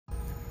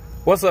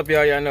What's up,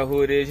 y'all? Y'all know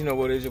who it is. You know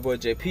what it is. Your boy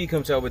JP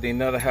comes out with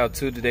another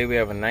how-to. Today we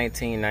have a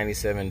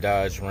 1997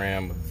 Dodge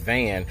Ram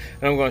van,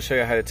 and I'm going to show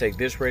you how to take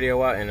this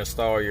radio out and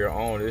install your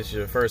own. If this is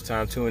your first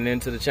time tuning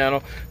into the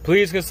channel,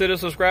 please consider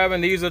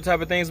subscribing. These are the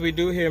type of things we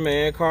do here,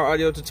 man. Car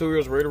audio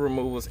tutorials, radio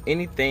removals,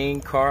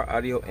 anything car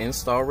audio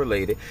install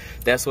related.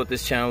 That's what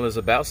this channel is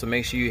about. So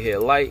make sure you hit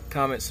like,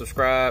 comment,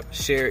 subscribe,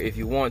 share if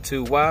you want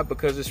to. Why?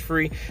 Because it's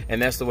free, and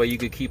that's the way you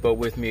can keep up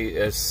with me.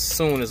 As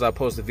soon as I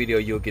post a video,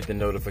 you'll get the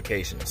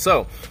notification.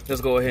 So let's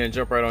go ahead and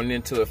jump right on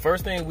into it.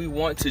 First thing we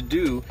want to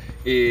do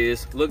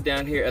is look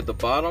down here at the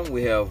bottom.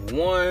 We have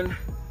 1,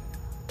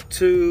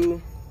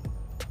 2,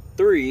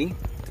 3,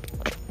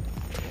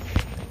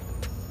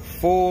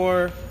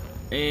 4,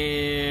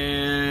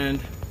 and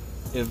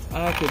if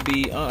I could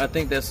be, I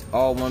think that's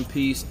all one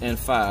piece, and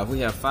 5. We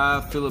have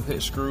 5 Phillip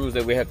head screws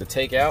that we have to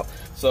take out.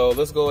 So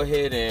let's go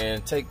ahead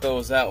and take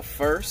those out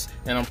first,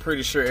 and I'm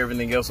pretty sure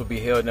everything else will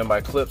be held in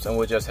by clips, and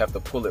we'll just have to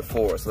pull it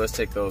forward. So let's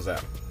take those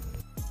out.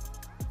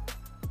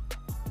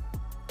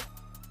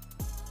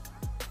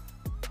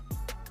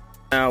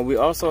 Now we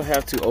also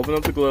have to open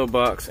up the glove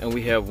box, and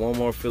we have one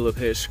more Phillip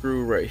head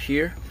screw right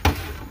here.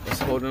 It's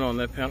holding on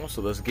that panel,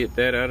 so let's get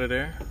that out of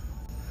there.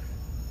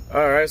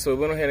 All right, so we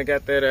went ahead and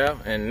got that out,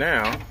 and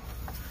now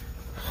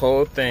the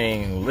whole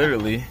thing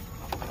literally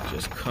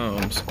just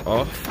comes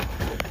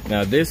off.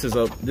 Now this is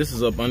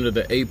up under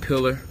the A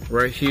pillar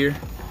right here.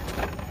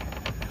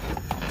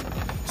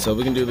 So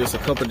we can do this a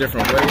couple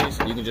different ways.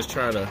 You can just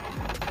try to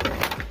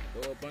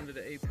go up under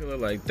the A pillar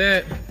like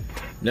that.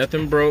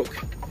 Nothing broke.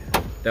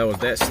 That was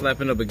that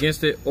slapping up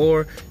against it,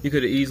 or you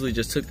could have easily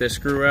just took that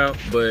screw out,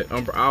 but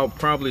I'll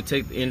probably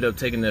end up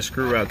taking that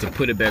screw out to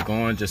put it back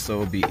on, just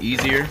so it'll be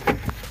easier.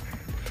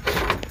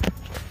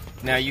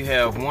 Now you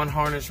have one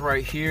harness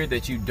right here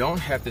that you don't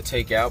have to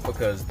take out,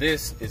 because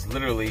this is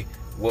literally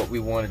what we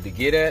wanted to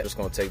get at. Just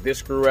gonna take this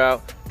screw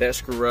out, that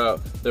screw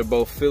out. They're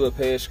both Phillip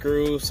head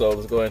screws, so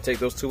let's go ahead and take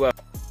those two out.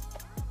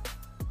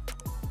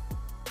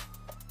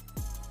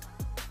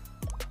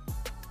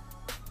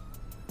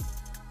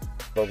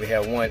 But we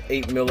have one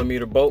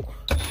 8mm bolt.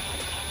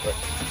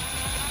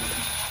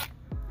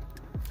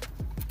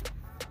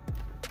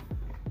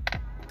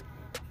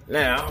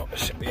 Now I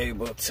should be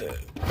able to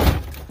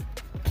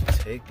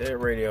take that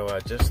radio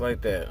out just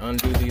like that.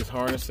 Undo these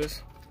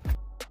harnesses.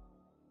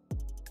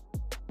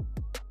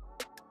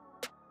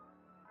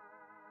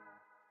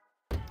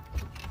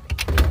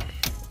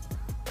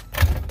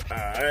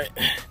 Alright.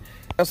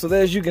 So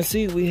as you can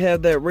see, we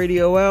have that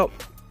radio out.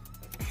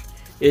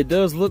 It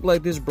does look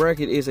like this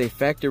bracket is a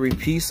factory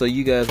piece, so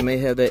you guys may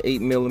have that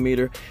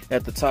 8mm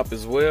at the top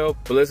as well.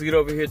 But let's get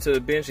over here to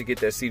the bench and get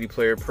that CD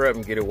player prep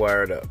and get it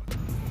wired up.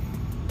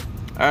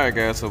 Alright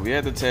guys, so we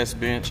at the test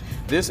bench.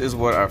 This is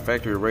what our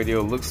factory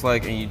radio looks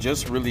like, and you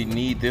just really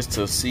need this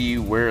to see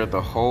where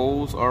the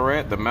holes are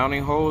at, the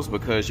mounting holes,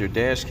 because your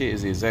dash kit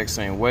is the exact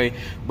same way,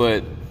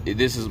 but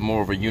this is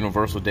more of a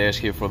universal dash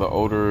kit for the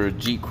older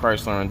Jeep,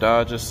 Chrysler, and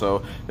Dodges.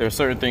 So there are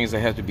certain things that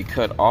have to be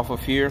cut off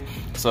of here.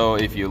 So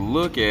if you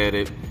look at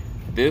it,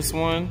 this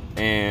one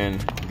and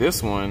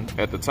this one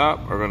at the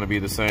top are going to be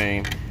the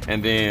same,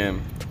 and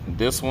then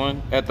this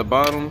one at the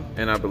bottom,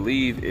 and I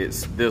believe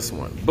it's this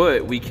one.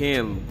 But we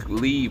can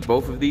leave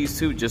both of these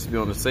two just to be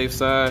on the safe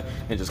side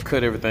and just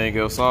cut everything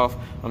else off.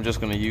 I'm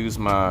just going to use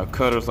my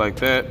cutters like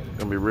that. It's going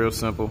to be real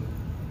simple.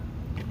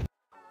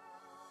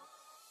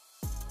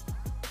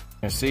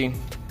 And see,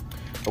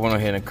 I went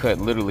ahead and cut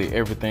literally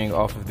everything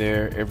off of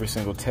there, every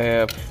single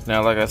tab.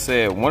 Now, like I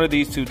said, one of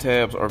these two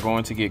tabs are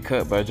going to get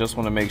cut, but I just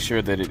want to make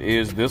sure that it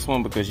is this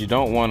one, because you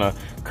don't want to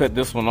cut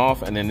this one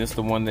off and then this is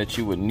the one that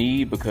you would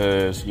need,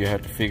 because you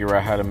have to figure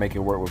out how to make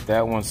it work with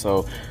that one.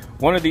 So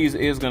one of these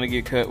is going to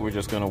get cut. We're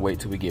just going to wait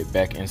till we get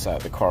back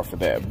inside the car for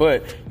that.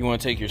 But you want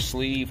to take your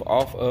sleeve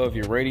off of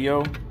your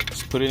radio,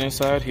 just put it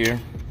inside here.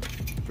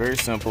 Very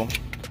simple.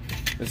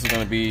 This is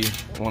going to be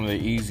one of the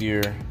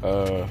easier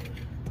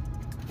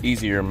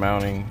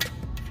mounting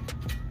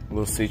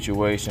little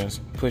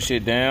situations. Push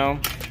it down,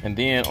 and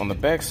then on the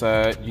back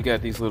side you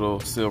got these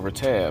little silver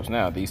tabs.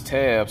 Now these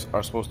tabs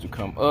are supposed to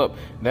come up,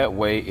 that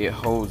way it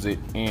holds it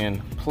in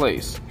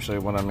place. I'll show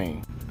you what I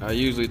mean. I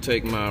usually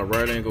take my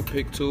right angle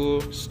pick tool,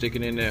 stick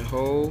it in that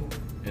hole,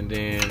 and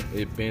then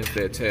it bends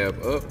that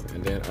tab up,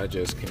 and then I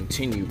just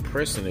continue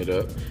pressing it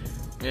up.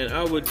 And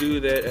I would do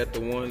that at the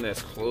one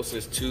that's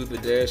closest to the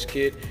dash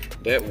kit.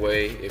 That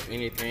way, if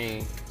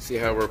anything, see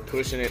how we're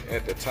pushing it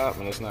at the top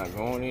and it's not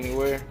going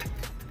anywhere?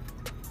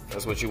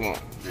 That's what you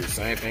want. Do the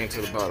same thing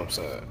to the bottom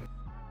side.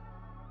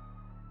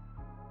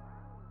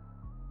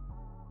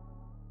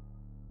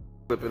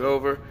 Flip it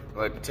over. I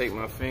like to take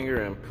my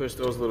finger and push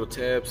those little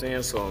tabs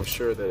in, so I'm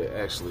sure that it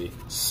actually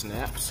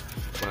snaps.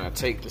 When I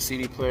take the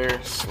CD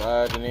player,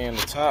 slide it in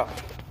the top.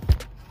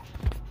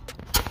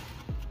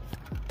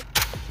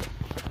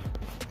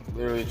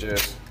 Literally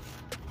just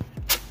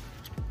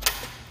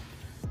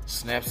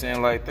snaps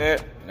in like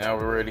that. Now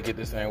we're ready to get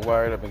this thing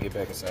wired up and get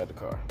back inside the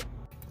car.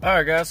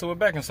 Alright guys, so we're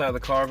back inside the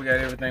car. We got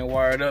everything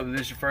wired up. If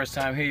this is your first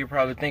time here, you're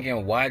probably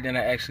thinking, why didn't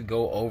I actually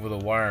go over the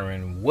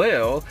wiring?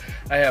 Well,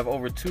 I have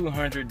over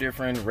 200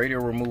 different radio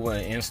removal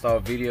and install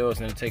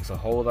videos, and it takes a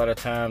whole lot of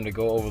time to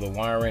go over the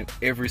wiring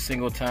every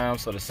single time.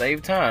 So to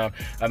save time,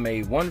 I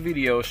made one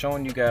video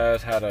showing you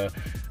guys how to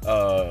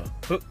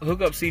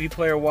hook up CD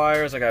player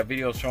wires. I got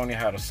videos showing you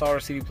how to solder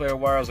CD player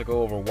wires. I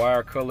go over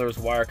wire colors,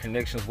 wire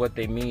connections, what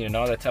they mean, and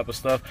all that type of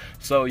stuff,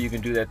 so you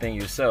can do that thing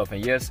yourself.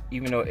 And yes,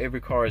 even though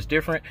every car is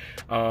different,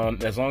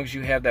 as long as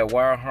you have that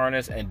wire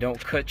harness and don't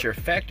cut your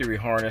factory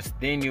harness,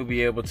 then you'll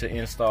be able to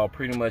install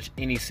pretty much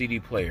any CD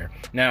player.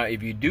 Now,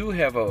 if you do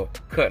have a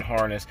cut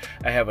harness,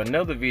 I have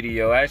another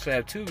video. I actually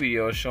have two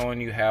videos showing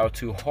you how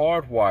to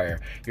hardwire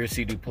your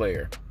CD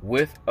player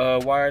with a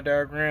wire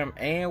diagram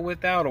and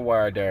without a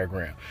wire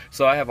diagram.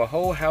 So I have a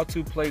whole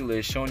how-to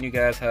playlist showing you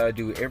guys how to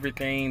do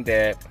everything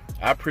that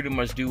I pretty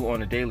much do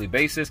on a daily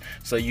basis,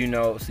 so you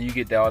know, so you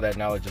get all that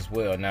knowledge as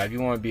well. Now, if you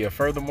want to be a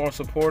furthermore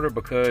supporter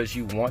because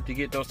you want to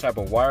get those type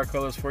of wire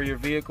colors for your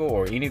vehicle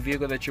or any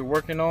vehicle that you're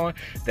working on,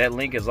 that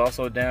link is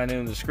also down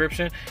in the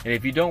description. And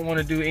if you don't want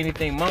to do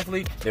anything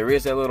monthly, there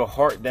is that little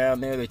heart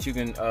down there that you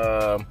can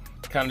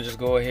kind of just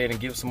go ahead and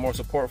give some more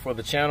support for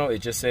the channel. It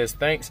just says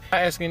thanks. I'm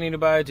not asking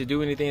anybody to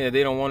do anything that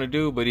they don't want to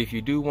do, but if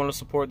you do want to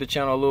support the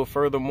channel a little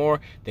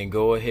furthermore, then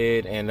go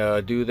ahead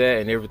and do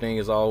that, and everything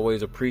is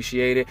always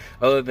appreciated.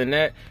 Other than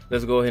that,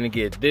 let's go ahead and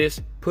get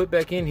this put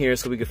back in here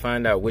so we can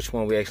find out which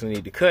one we actually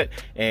need to cut,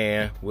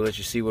 and we'll let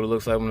you see what it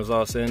looks like when it's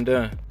all said and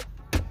done.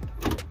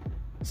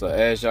 So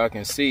as y'all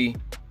can see,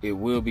 it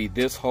will be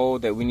this hole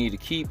that we need to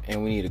keep,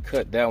 and we need to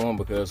cut that one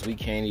because we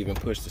can't even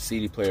push the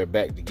CD player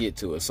back to get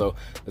to it. So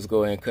let's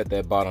go ahead and cut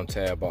that bottom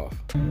tab off.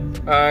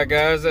 Alright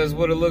guys, that's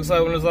what it looks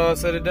like when it's all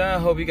said and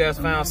done. Hope you guys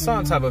found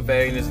some type of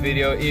value in this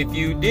video. If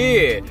you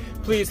did,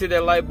 please hit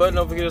that like button.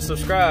 Don't forget to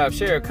subscribe,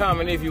 share,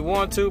 comment if you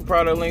want to.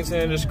 Product links in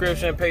the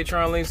description,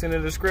 Patreon links in the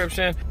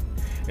description.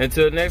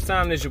 Until next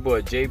time, this is your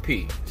boy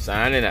JP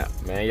signing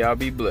out. Man, y'all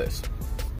be blessed.